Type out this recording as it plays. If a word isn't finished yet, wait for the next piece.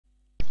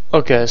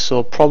Okay,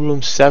 so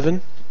problem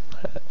 7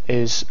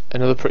 is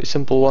another pretty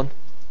simple one,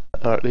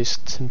 or at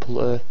least simple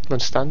to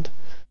understand.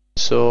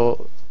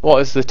 So what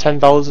is the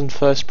 10,000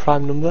 first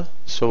prime number?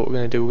 So what we're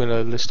going to do, we're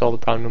going to list all the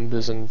prime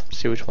numbers and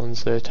see which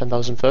one's the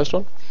 10,000 first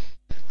one.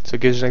 So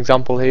it gives an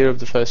example here of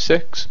the first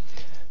 6,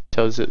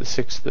 tells that the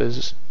 6th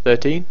is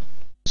 13,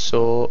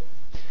 so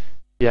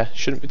yeah,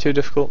 shouldn't be too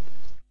difficult.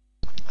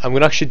 I'm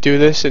going to actually do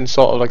this in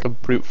sort of like a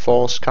brute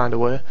force kind of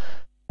way.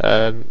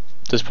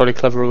 There's probably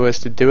cleverer ways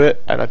to do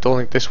it, and I don't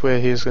think this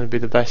way here is going to be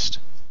the best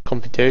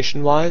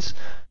computation wise,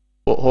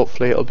 but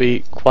hopefully it'll be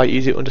quite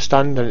easy to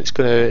understand, and it's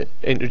going to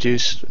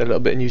introduce a little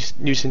bit of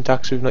new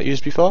syntax we've not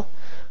used before,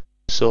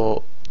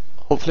 so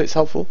hopefully it's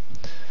helpful.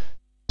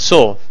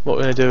 So what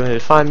we're going to do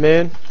is define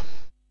main.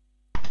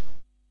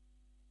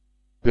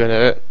 We're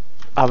going to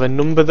have a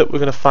number that we're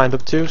going to find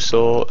up to,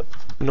 so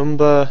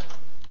number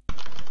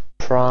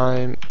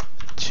prime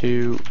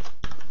to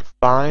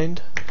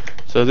find.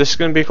 So this is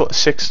going to be equal to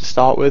 6 to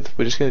start with.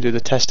 We're just going to do the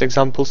test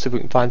example, see if we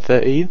can find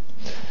 13.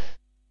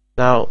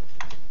 Now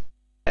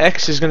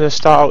x is going to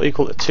start out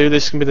equal to 2.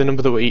 This is going to be the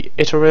number that we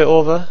iterate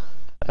over.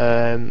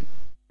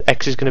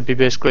 X is going to be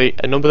basically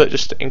a number that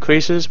just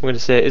increases. We're going to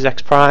say is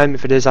x prime.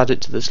 If it is, add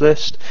it to this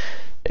list.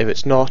 If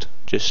it's not,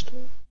 just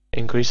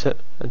increase it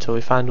until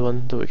we find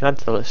one that we can add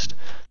to the list.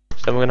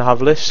 So then we're going to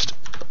have list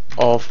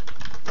of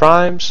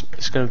primes.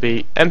 It's going to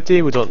be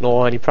empty. We don't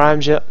know any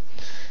primes yet.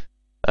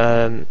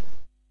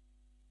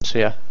 So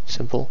yeah,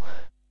 simple.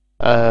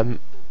 Now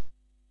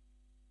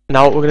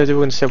what we're going to do,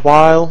 we're going to say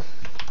while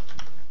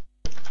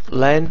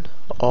len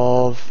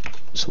of,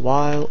 so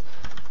while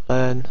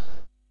len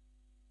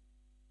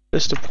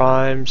list of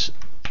primes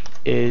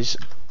is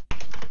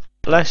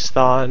less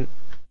than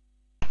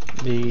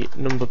the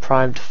number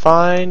prime to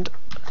find,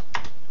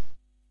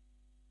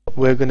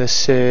 we're going to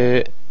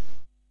say,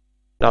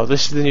 now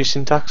this is the new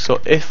syntax, so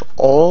if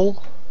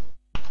all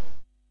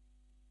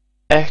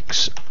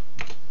x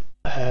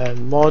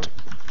mod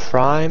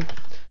prime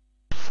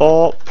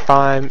for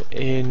prime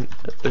in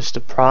list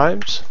of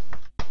primes,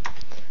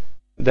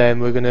 then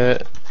we're going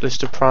to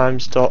list of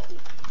primes dot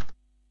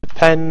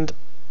append,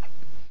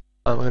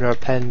 and we're going to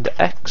append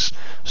x.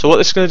 So what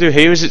this is going to do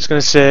here is it's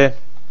going to say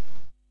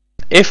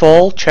if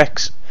all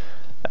checks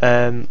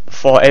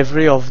for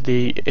every of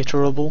the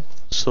iterable.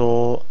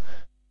 So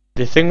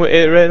the thing we're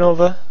iterating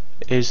over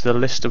is the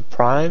list of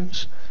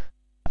primes.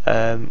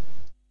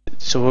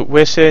 So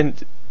we're saying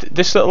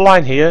this little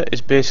line here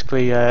is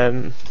basically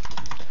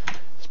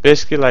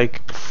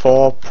like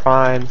for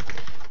prime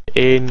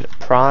in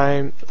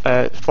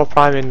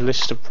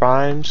list of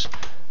primes,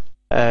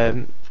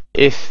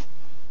 if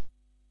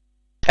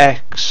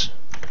x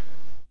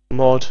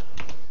mod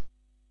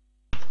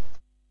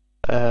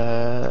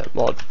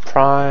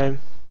prime,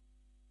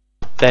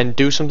 then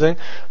do something.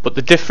 But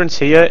the difference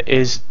here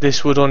is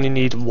this would only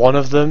need one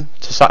of them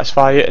to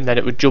satisfy it, and then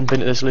it would jump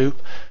into this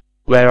loop,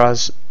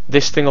 whereas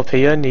this thing up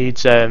here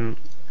needs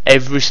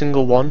every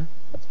single one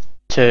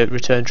to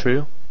return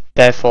true,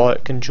 therefore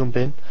it can jump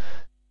in.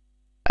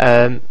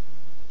 Have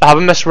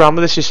a mess around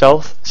with this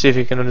yourself, see if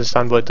you can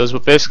understand what it does,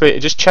 but basically it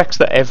just checks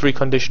that every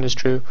condition is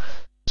true,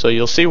 so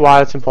you'll see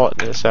why it's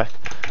important in a sec.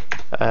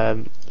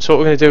 So what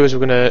we're going to do is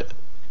we're going to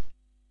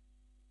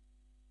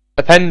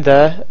append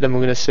there, then we're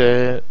going to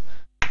say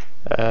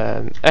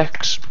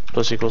x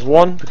plus equals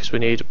 1 because we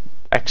need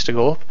x to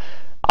go up.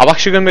 I'm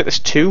actually going to make this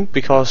 2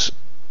 because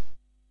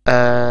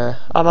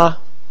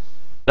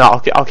no,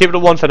 I'll keep it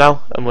at 1 for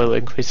now, and we'll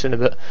increase it in a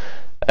bit.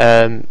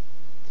 And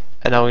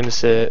now we're going to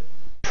say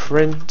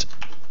print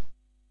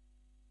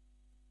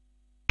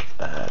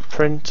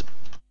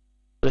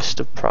list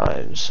of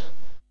primes,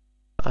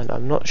 and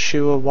I'm not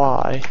sure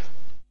why.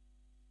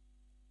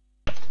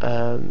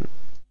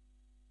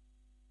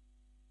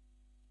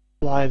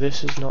 Why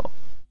this is not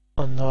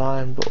on the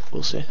line, but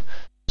we'll see.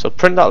 So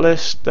print that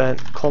list, then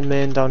call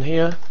main down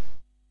here.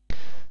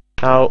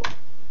 Now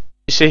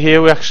you see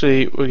here we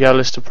get a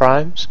list of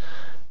primes.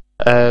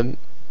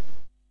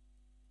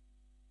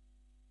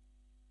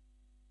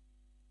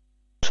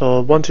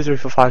 So 1, 2, 3,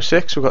 4, 5,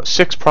 6. We've got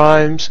 6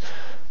 primes.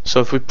 So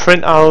if we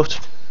print out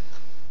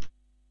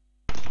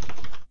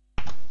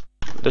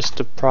list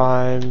of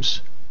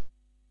primes,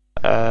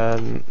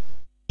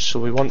 so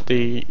we want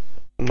the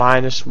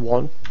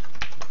 -1.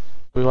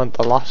 We want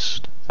the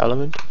last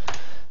element.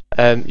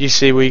 You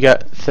see we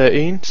get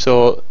 13.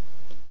 So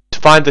to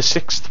find the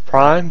 6th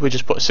prime, we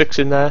just put a 6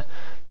 in there,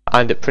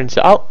 and it prints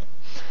it out.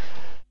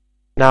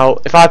 Now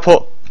if I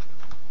put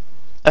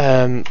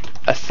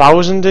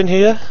 1,000 in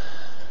here,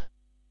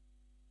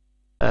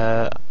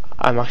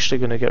 I'm actually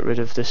going to get rid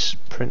of this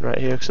print right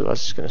here because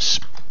otherwise it's going to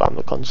spam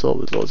the console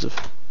with loads of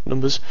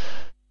numbers.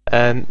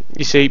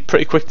 You see,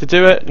 pretty quick to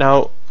do it.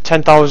 Now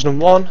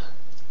 10,001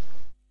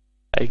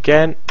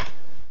 again.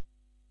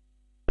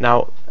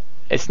 Now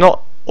it's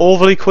not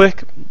overly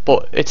quick,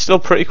 but it's still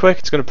pretty quick.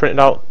 It's going to print it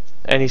out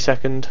any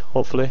second,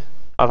 hopefully.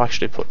 I've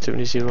actually put too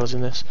many zeros in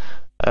this.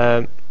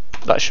 That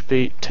should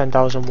be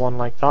 10,001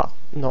 like that,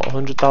 not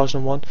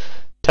 100,001.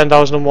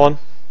 10,001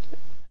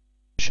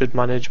 should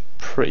manage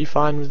pretty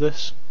fine with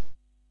this.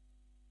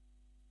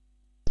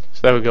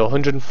 there we go,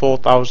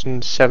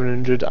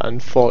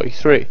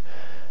 104,743.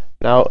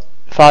 Now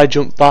if I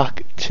jump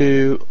back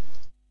to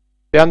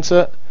the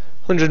answer,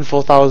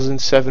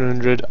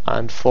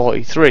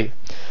 104,743.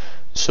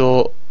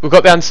 So we've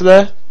got the answer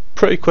there,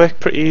 pretty quick,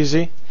 pretty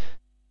easy,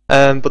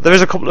 but there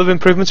is a couple of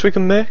improvements we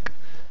can make.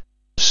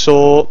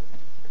 So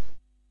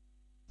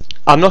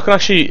I'm not going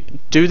to actually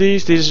do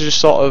these are just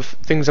sort of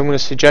things I'm going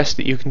to suggest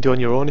that you can do on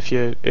your own if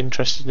you're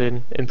interested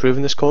in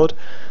improving this code.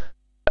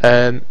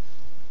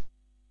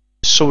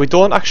 So we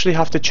don't actually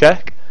have to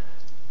check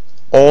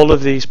all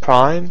of these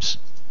primes.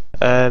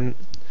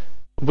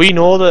 We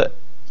know that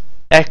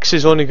x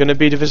is only going to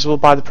be divisible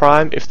by the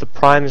prime if the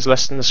prime is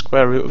less than the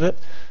square root of it.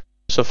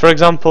 So for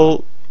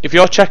example, if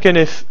you're checking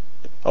if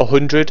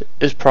 100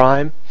 is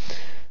prime,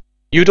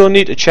 you don't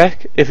need to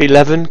check if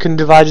 11 can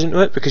divide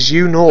into it, because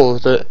you know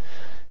that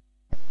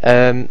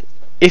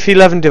if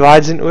 11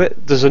 divides into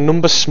it, there's a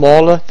number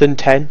smaller than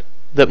 10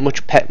 that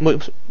must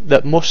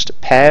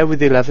pair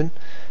with 11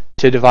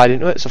 to divide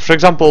into it. So for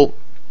example,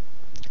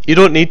 you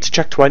don't need to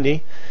check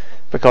 20,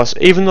 because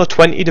even though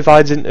 20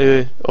 divides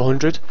into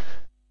 100,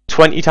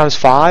 20 times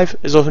 5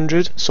 is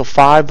 100, so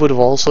 5 would have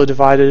also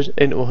divided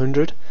into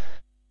 100.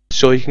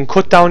 So you can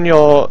cut down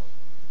your,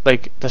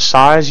 like, the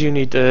size you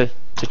need to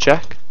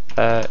check.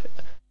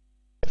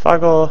 If I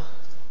go,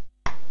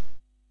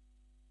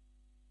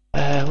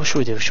 what should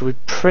we do? Should we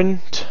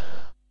print?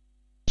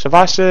 So if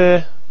I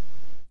say,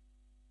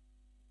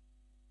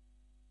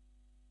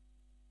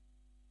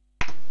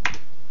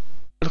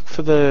 look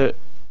for the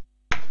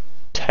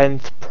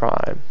 10th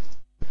prime.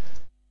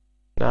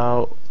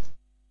 Now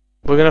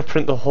we're going to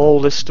print the whole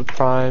list of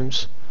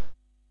primes.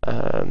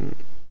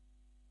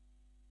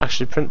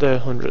 Actually print the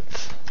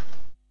 100th.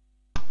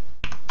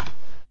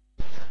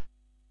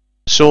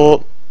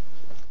 So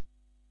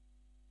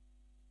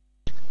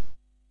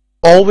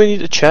all we need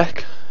to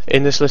check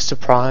in this list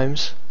of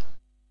primes,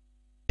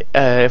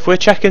 if we're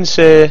checking,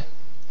 say,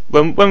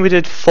 when we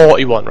did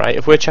 41, right,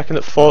 if we're checking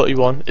that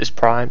 41 is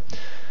prime,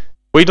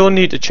 we don't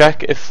need to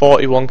check if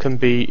 41 can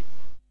be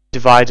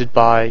divided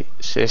by,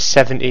 say,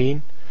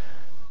 17.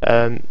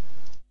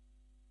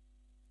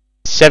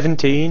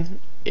 17,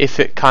 if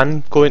it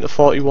can go into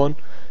 41,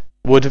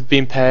 would have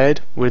been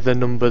paired with a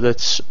number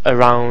that's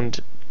around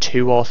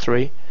 2 or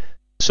 3.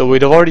 So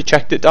we'd have already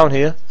checked it down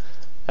here.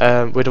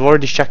 We'd have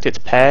already checked its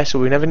pair, so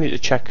we never need to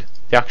check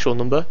the actual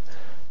number.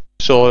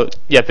 So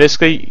yeah,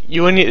 basically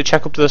you only need to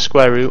check up to the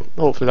square root.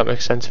 Hopefully that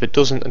makes sense. If it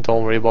doesn't, then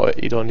don't worry about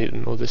it. You don't need to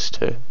know this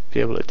to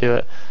be able to do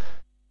it.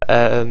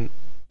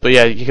 But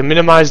yeah, you can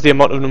minimize the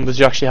amount of numbers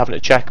you're actually having to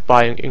check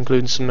by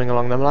including something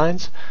along them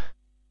lines.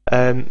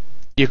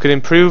 You could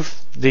improve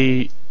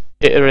the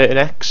iterating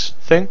x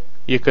thing.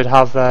 You could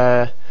have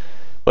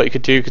what you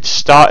could do, you could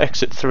start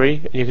x at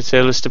 3 and you could say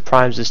a list of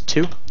primes is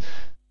 2,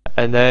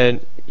 and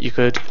then you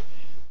could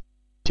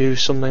do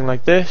something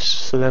like this.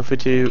 So then if we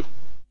do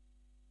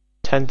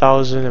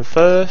 10,000 in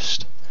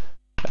first,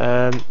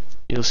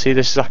 you'll see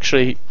this is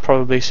actually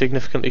probably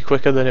significantly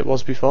quicker than it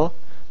was before.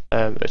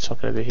 It's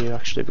not going to be here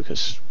actually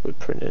because we're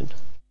printing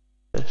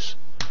this.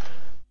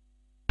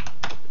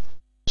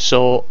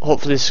 So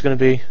hopefully this is going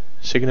to be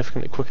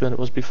significantly quicker than it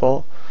was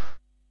before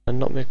and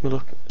not make me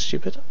look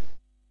stupid.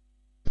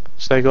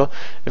 So there you go.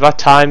 If I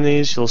time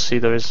these, you'll see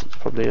there is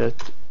probably a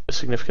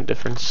significant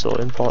difference. So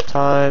import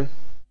time,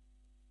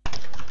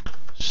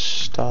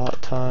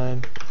 start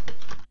time.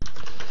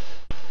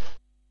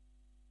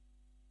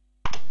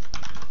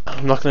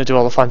 I'm not going to do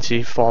all the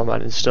fancy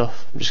formatting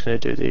stuff. I'm just going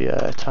to do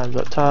the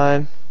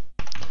time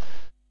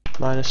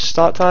minus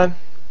start time.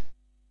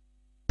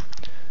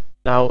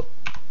 Now,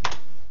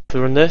 if we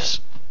run this,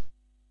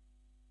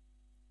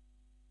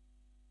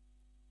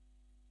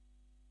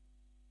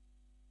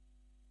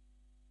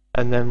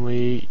 and then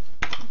we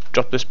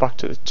drop this back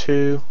to the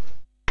 2,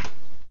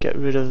 get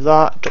rid of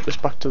that, drop this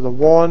back to the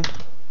 1.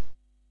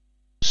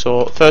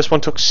 So first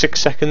one took 6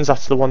 seconds,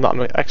 that's the one that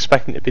I'm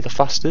expecting to be the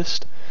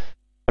fastest.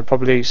 I'd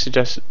probably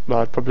suggest,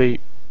 well,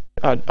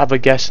 I'd have a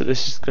guess that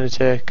this is going to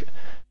take,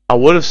 I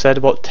would have said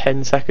about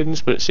 10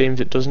 seconds, but it seems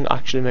it doesn't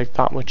actually make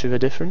that much of a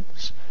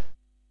difference.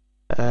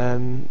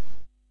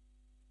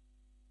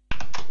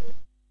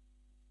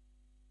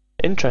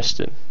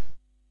 Interesting.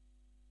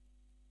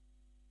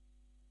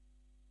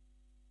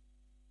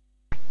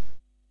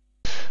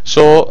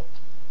 So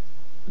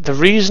the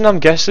reason I'm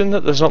guessing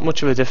that there's not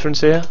much of a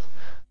difference here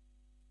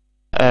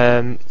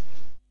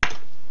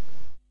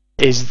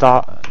is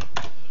that,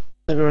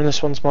 let me run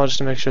this once more just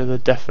to make sure there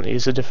definitely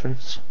is a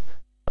difference.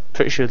 I'm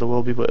pretty sure there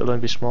will be, but it'll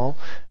only be small,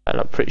 and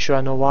I'm pretty sure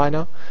I know why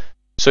now.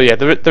 So yeah,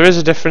 there is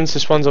a difference.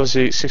 This one's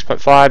obviously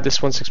 6.5,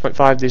 this one's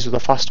 6.5, these are the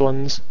fast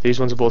ones, these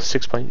ones are both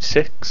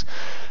 6.6.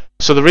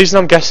 So the reason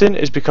I'm guessing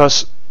is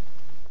because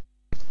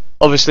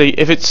obviously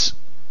if it's,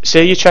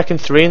 say you're checking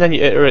 3 and then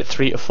you iterate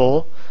 3 to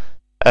 4,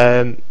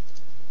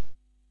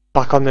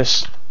 back on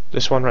this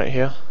one right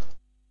here.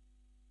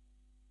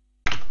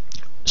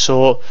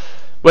 So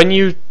when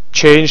you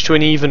change to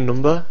an even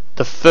number,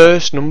 the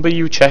first number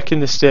you check in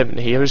this statement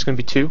here is going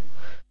to be 2.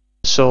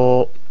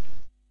 So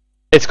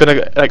it's going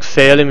to like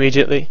fail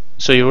immediately.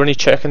 So you're only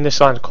checking this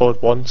line of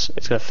code once.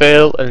 It's going to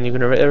fail, and then you're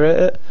going to reiterate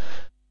it.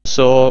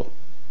 So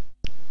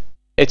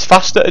it's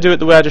faster to do it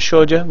the way I just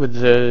showed you, with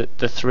the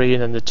 3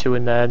 and then the 2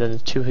 in there and then the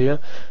 2 here,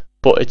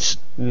 but it's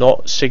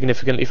not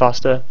significantly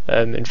faster.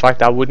 In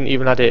fact, I wouldn't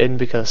even add it in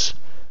because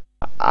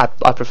I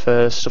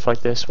prefer stuff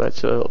like this where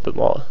it's a little bit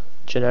more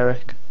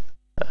generic.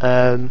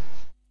 But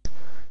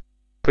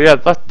yeah,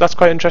 that's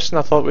quite interesting.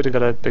 I thought we'd have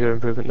got a bigger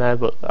improvement there,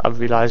 but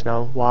I've realised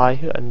now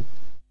why, and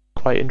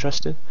quite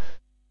interesting.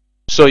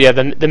 So yeah,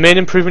 the main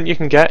improvement you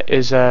can get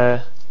is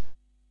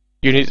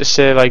you need to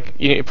say, like,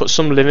 you need to put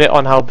some limit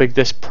on how big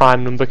this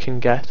prime number can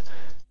get.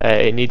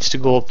 It needs to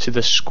go up to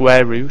the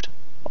square root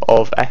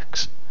of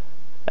x.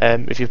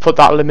 If you put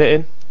that limit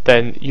in,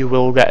 then you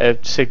will get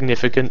a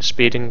significant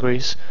speed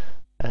increase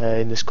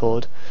in this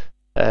code.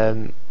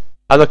 I'm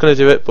not going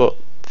to do it, but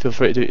feel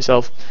free to do it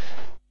yourself.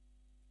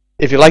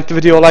 If you like the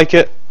video, like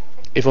it.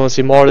 If you want to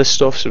see more of this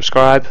stuff,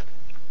 subscribe.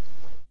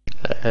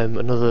 And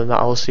other than that,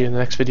 I'll see you in the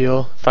next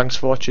video. Thanks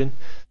for watching,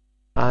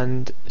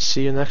 and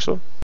see you in the next one.